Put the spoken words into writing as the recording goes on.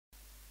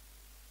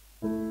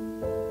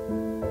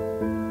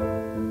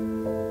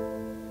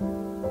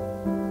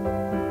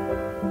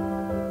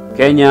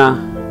Kenya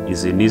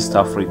is in East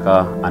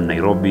Africa and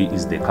Nairobi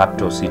is the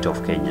capital city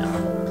of Kenya.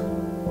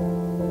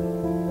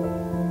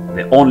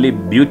 The only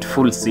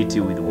beautiful city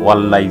with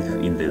wildlife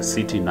in the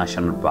City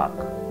National Park.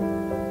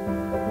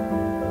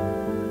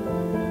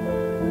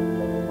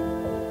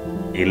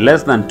 In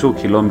less than 2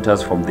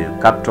 kilometers from the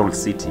capital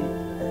city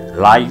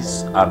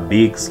lies a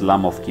big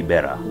slum of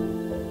Kibera.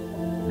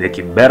 The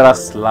Kibera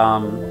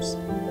slums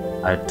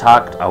are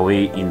tucked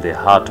away in the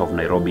heart of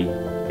Nairobi,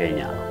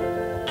 Kenya.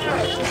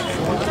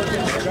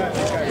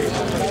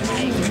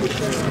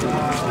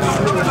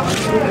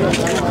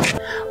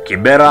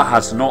 Kibera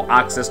has no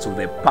access to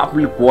the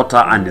public water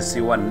and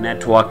sewer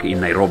network in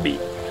Nairobi.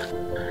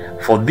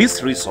 For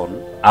this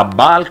reason, a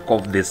bulk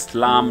of the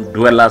slum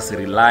dwellers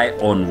rely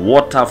on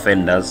water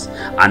vendors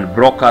and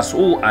brokers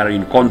who are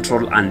in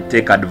control and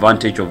take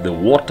advantage of the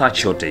water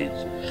shortage.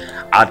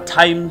 At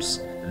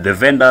times, the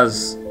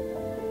vendors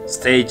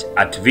stage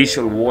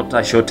artificial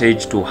water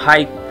shortage to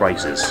high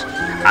prices,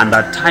 and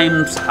at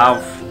times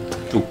have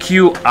to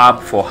queue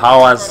up for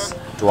hours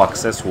to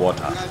access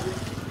water.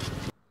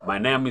 My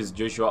name is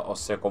Joshua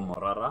Oseko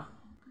Morara,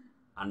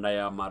 and I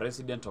am a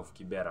resident of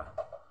Kibera.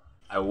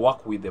 I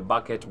work with the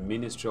Bucket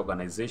Ministry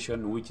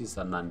Organization, which is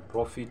a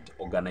non-profit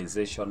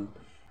organization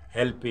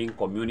helping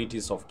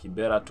communities of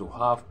Kibera to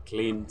have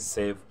clean,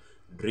 safe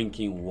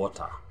drinking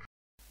water.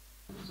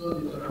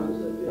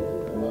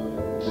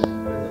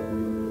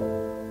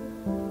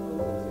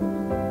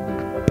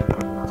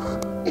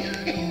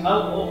 How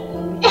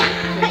often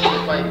check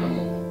the pipe?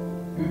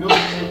 You don't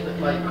check the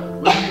pipe.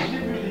 When we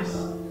give you this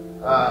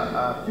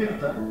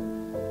filter,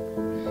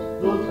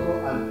 don't go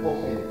and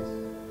open it.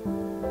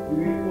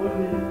 We will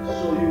only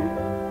show you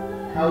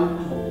how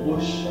to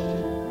wash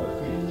the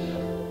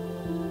filter.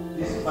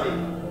 This pipe.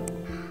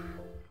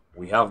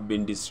 We have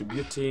been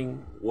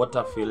distributing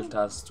water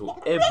filters to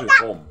every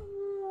home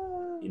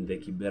in the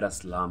Kibera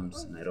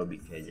slums, Nairobi,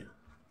 Kenya.